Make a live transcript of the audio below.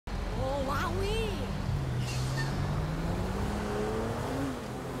Wowee!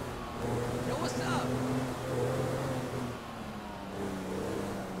 Yo, what's up?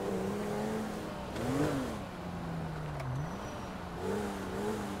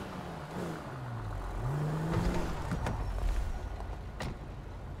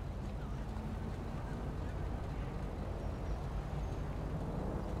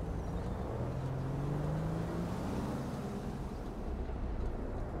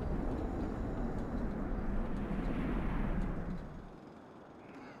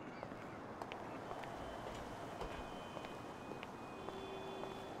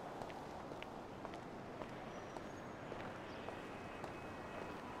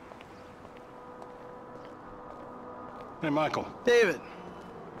 Hey, Michael. David.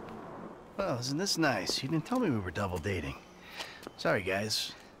 Well, isn't this nice? You didn't tell me we were double dating. Sorry,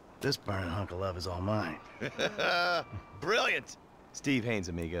 guys. This burning hunk of love is all mine. Brilliant! Steve Haynes,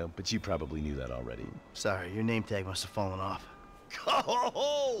 amigo, but you probably knew that already. Sorry, your name tag must have fallen off.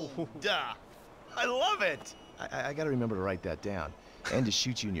 Oh, duh! I love it! I gotta remember to write that down. And to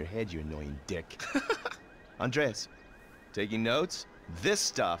shoot you in your head, you annoying dick. Andres, taking notes? This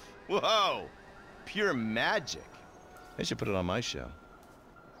stuff, whoa! Pure magic. I should put it on my show.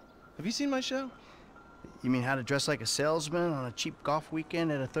 Have you seen my show? You mean how to dress like a salesman on a cheap golf weekend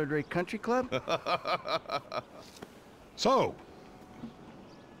at a third-rate country club? So,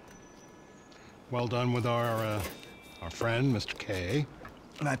 well done with our friend, Mr. K.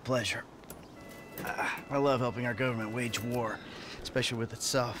 My pleasure. I love helping our government wage war, especially with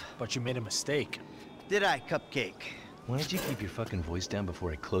itself. But you made a mistake. Did I, Cupcake? Why don't you keep your fucking voice down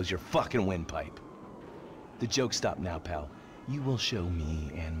before I close your fucking windpipe? The joke stopped now, pal. You will show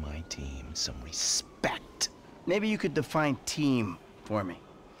me and my team some respect. Maybe you could define team for me.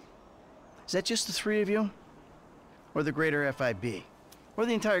 Is that just the three of you? Or the greater FIB? Or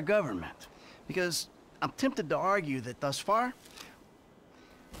the entire government? Because I'm tempted to argue that thus far,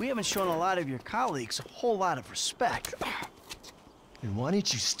 we haven't shown a lot of your colleagues a whole lot of respect. And why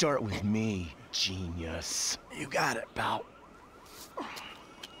don't you start with me, genius? You got it, pal.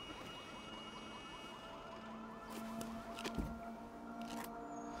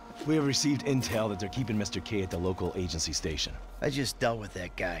 We have received intel that they're keeping Mr. K at the local agency station. I just dealt with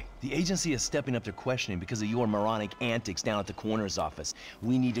that guy. The agency is stepping up their questioning because of your moronic antics down at the coroner's office.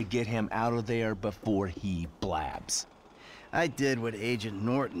 We need to get him out of there before he blabs. I did what Agent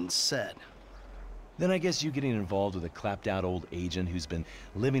Norton said. Then I guess you getting involved with a clapped-out old agent who's been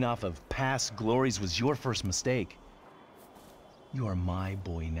living off of past glories was your first mistake. You are my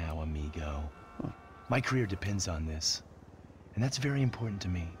boy now, amigo. My career depends on this, and that's very important to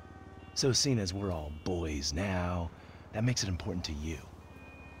me. So seeing as we're all boys now, that makes it important to you.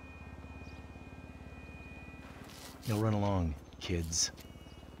 Now run along, kids.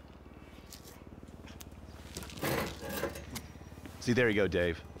 See, there you go,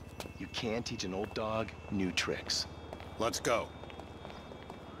 Dave. You can teach an old dog new tricks. Let's go.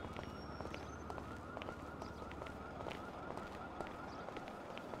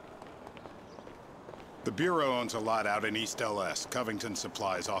 The Bureau owns a lot out in East LS, Covington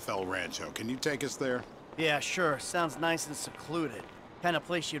Supplies off El Rancho. Can you take us there? Yeah, sure. Sounds nice and secluded. Kind of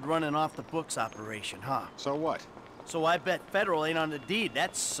place you'd run an off-the-books operation, huh? So what? So I bet federal ain't on the deed,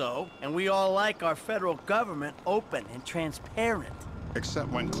 that's so. And we all like our federal government open and transparent. Except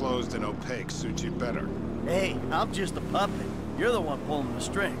when closed and opaque suits you better. Hey, I'm just a puppet. You're the one pulling the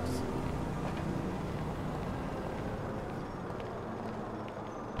strings.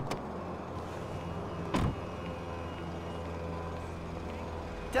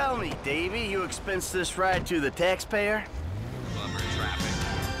 Tell me, Davy, you expense this ride to the taxpayer? Bummer traffic.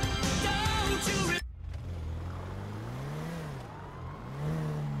 Don't you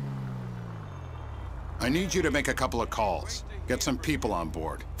I need you to make a couple of calls. Get some people on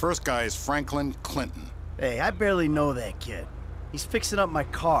board. First guy is Franklin Clinton. Hey, I barely know that kid. He's fixing up my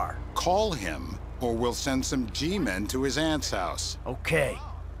car. Call him, or we'll send some G-men to his aunt's house. Okay.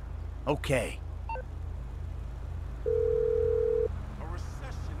 Okay.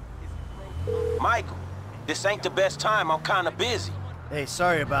 Michael, this ain't the best time. I'm kinda busy. Hey,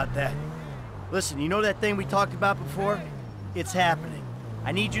 sorry about that. Listen, you know that thing we talked about before? It's happening.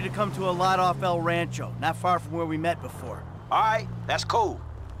 I need you to come to a lot off El Rancho, not far from where we met before. All right, that's cool.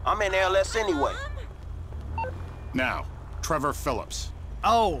 I'm in LS anyway. Now, Trevor Phillips.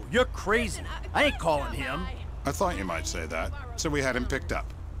 Oh, you're crazy. I ain't calling him. I thought you might say that, so we had him picked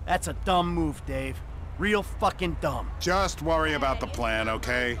up. That's a dumb move, Dave. Real fucking dumb. Just worry about the plan,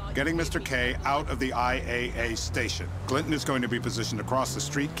 okay? Getting Mr. K out of the IAA station. Clinton is going to be positioned across the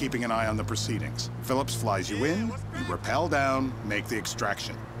street, keeping an eye on the proceedings. Phillips flies you in, you rappel down, make the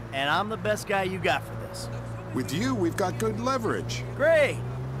extraction. and I'm the best guy you got for this. With you, we've got good leverage. Great.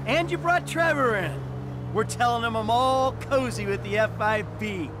 And you brought Trevor in. We're telling him I'm all cozy with the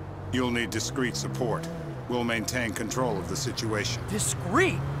FIB. You'll need discreet support. We'll maintain control of the situation.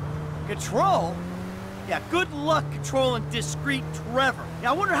 Discreet? Control? Yeah, good luck controlling discreet Trevor.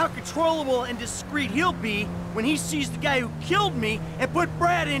 Now, I wonder how controllable and discreet he'll be when he sees the guy who killed me and put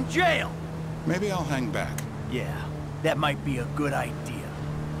Brad in jail. Maybe I'll hang back. Yeah, that might be a good idea.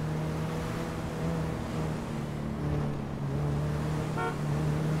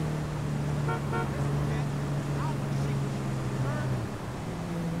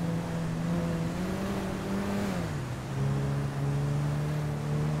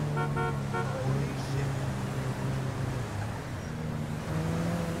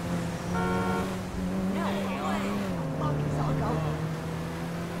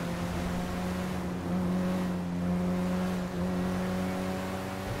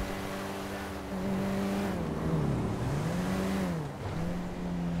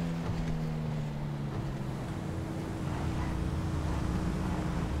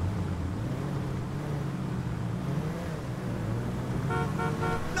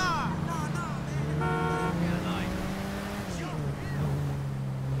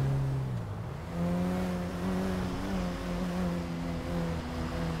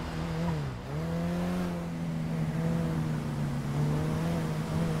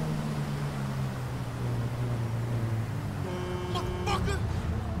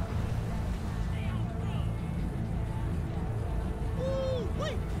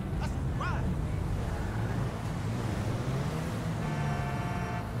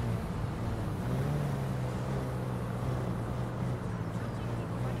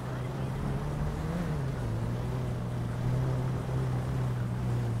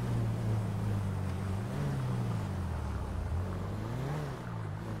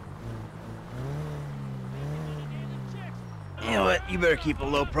 You know what? You better keep a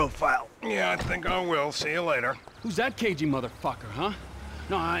low profile. Yeah, I think I will. See you later. Who's that cagey motherfucker, huh?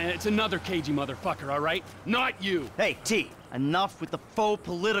 No, it's another cagey motherfucker, all right? Not you! Hey, T, enough with the faux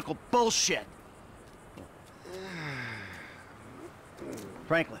political bullshit.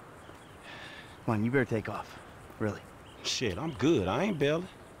 Franklin, come on, you better take off. Really. Shit, I'm good. I ain't bailing.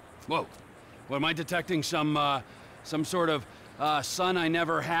 Whoa. What, am I detecting some sort of, son I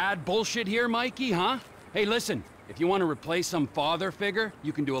never had bullshit here, Mikey, huh? Hey, listen. If you want to replace some father figure,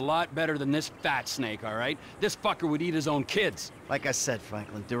 you can do a lot better than this fat snake, all right? This fucker would eat his own kids. Like I said,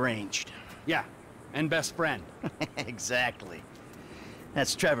 Franklin, deranged. Yeah, and best friend. Exactly.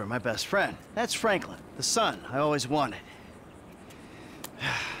 That's Trevor, my best friend. That's Franklin, the son I always wanted.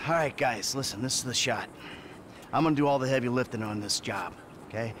 All right, guys, listen, this is the shot. I'm gonna do all the heavy lifting on this job,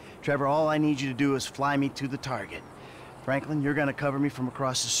 okay? Trevor, all I need you to do is fly me to the target. Franklin, you're gonna cover me from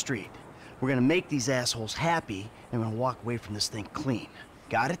across the street. We're gonna make these assholes happy, and we're gonna walk away from this thing clean.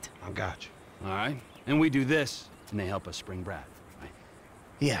 Got it? I got you. All right? And we do this, and they help us spring Brad, right?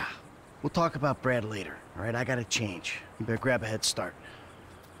 Yeah. We'll talk about Brad later, all right? I gotta change. You better grab a head start.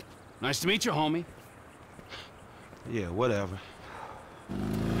 Nice to meet you, homie. Yeah, whatever.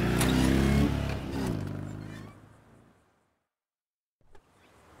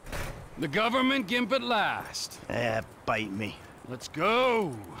 The government gimp at last. Bite me. Let's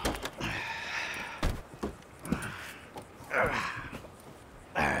go. All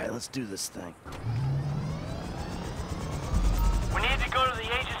right, let's do this thing. We need to go to the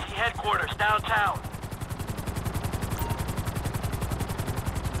agency headquarters downtown.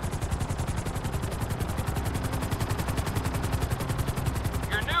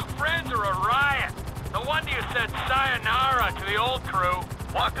 Your new friends are a riot. No wonder you said sayonara to the old crew.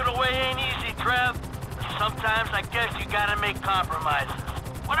 Walking away ain't easy, Trev. But sometimes I guess you gotta make compromises.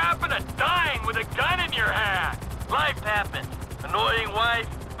 What happened to dying with a gun in your hand? Life happens. Annoying wife,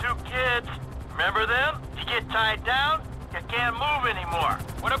 2 kids. Remember them? You get tied down, you can't move anymore.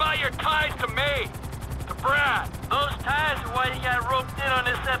 What about your ties to me? To Brad? Those ties are why you got roped in on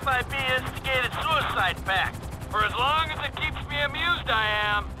this FIB instigated suicide pact. For as long as it keeps me amused, I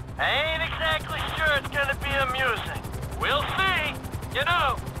am. I ain't exactly sure it's gonna be amusing. We'll see. You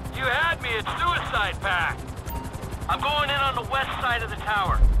know, you had me at suicide pact. I'm going in on the west side of the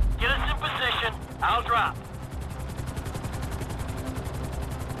tower. Get us in position, I'll drop.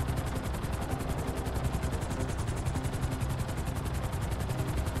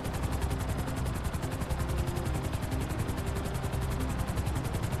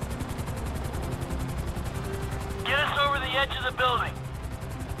 Get us over the edge of the building.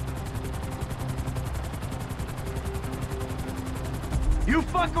 You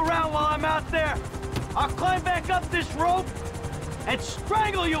fuck around while I'm out there. I'll climb back up this rope, and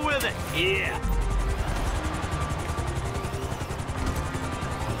strangle you with it! Yeah!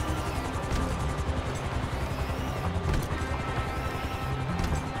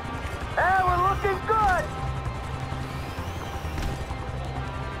 Hey, we're looking good!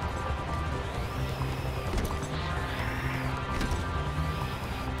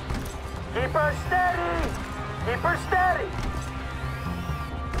 Keep her steady! Keep her steady!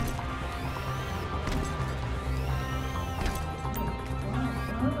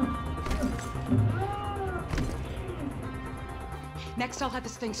 Next, I'll have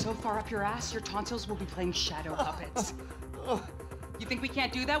this thing so far up your ass, your tonsils will be playing shadow puppets. You think we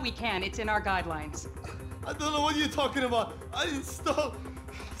can't do that? We can. It's in our guidelines. I don't know what you're talking about. I installed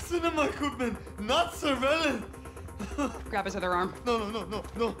cinema equipment, not surveillance. Grab his other arm.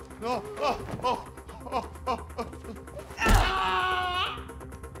 No.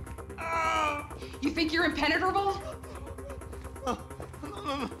 You think you're impenetrable? No.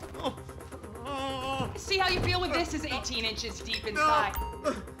 See how you feel with this is 18 inches deep inside.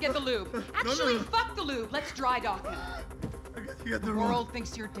 Get the lube. Actually, fuck the lube. Let's dry dock him. You got The world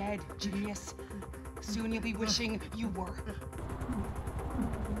thinks you're dead, genius. Soon you'll be wishing you were.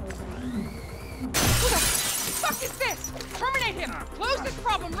 Who the fuck is this? Terminate him! Close this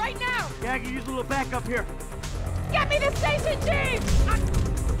problem right now! Yeah, I can use a little backup here. Get me the station chief!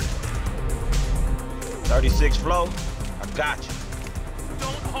 36 flow, I got you.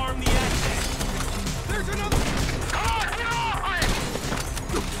 Don't harm the asset. There's another.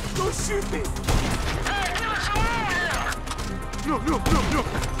 Don't shoot me. Hey, what's wrong here? No.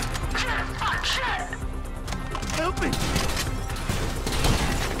 Shit! Help me.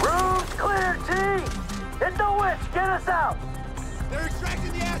 Room's clear, T! Hit the witch! Get us out! They're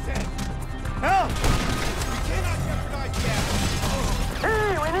extracting the asset. Help! We cannot jeopardize the asset. T!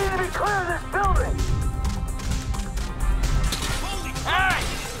 We need to be clear of this building! Hey!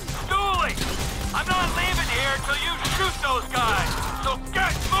 Stooley! I'm not leaving here until you shoot those guys! So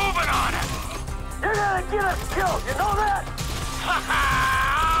get moving on it! You're gonna get us killed, you know that? Ha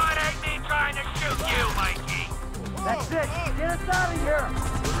ha! It ain't me trying to shoot you, Mikey! That's it! Get us out of here!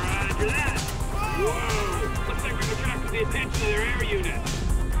 Roger that. Whoa! Looks like we've attracted the attention of their air unit.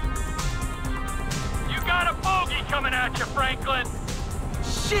 You got a bogey coming at you, Franklin!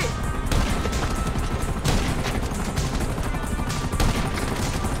 Shit!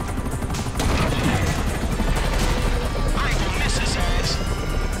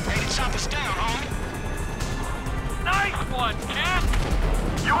 Chop us down, homie. Nice one, kid!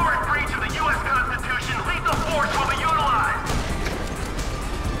 You're in breach of the U.S. Constitution. Lethal force will be utilized.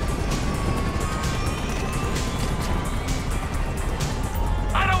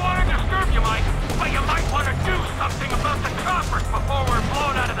 I don't want to disturb you, Mike, but you might want to do something about the choppers before we're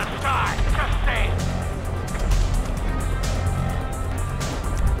blown out of the sky. Just saying.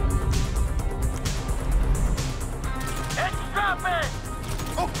 It's dropping!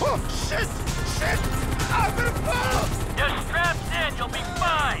 Oh, shit! I'm gonna fall! You're strapped in, you'll be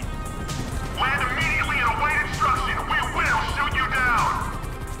fine! Land immediately and await instruction! We will shoot you down!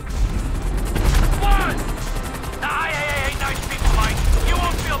 One! Hey, nice people, Mike. You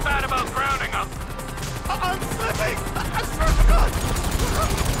won't feel bad about grounding them. I'm slipping! I swear to God!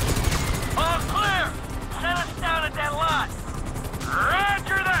 All clear! Set us down at that lot!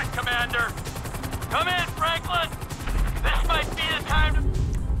 Roger that, Commander! Come in, Franklin! This might be the time to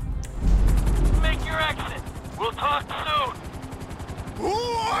make your exit. We'll talk soon. Who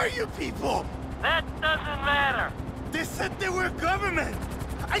are you people? That doesn't matter. They said they were government.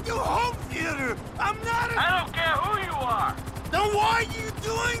 I do home theater. I'm not a... I don't care who you are. Then why are you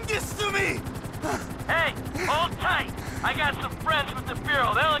doing this to me? Hey, hold tight. I got some friends with the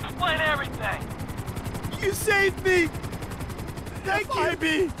Bureau. They'll explain everything. You saved me. Thank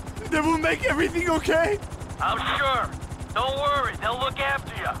you. They will make everything okay? I'm sure. Don't worry. They'll look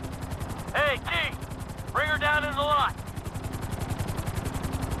after you. Hey, T, bring her down in the lot.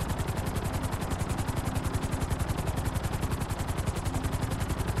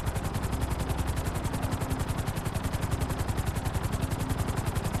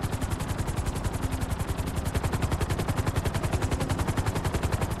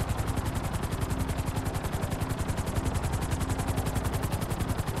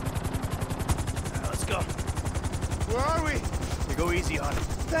 Let's go. Where are we? You go easy on him.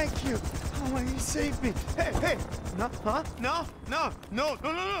 Thank you. Oh, you saved me. Hey. No, huh? No.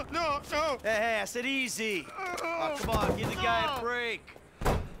 Hey, I said easy. Oh, come on, give the guy a break.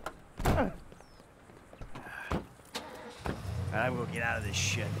 I will get out of this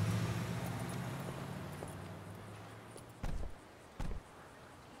shit.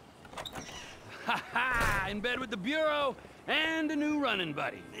 Ha ha! In bed with the Bureau? and a new running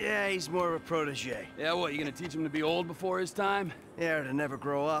buddy. Yeah, he's more of a protege. Yeah, what, you gonna teach him to be old before his time? Yeah, or to never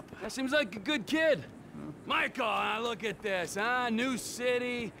grow up. That seems like a good kid. Michael, look at this, huh? New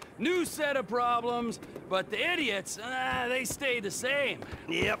city, new set of problems, but the idiots, they stay the same.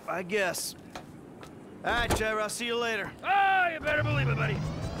 Yep, I guess. All right, Trevor, I'll see you later. Oh, you better believe it, buddy.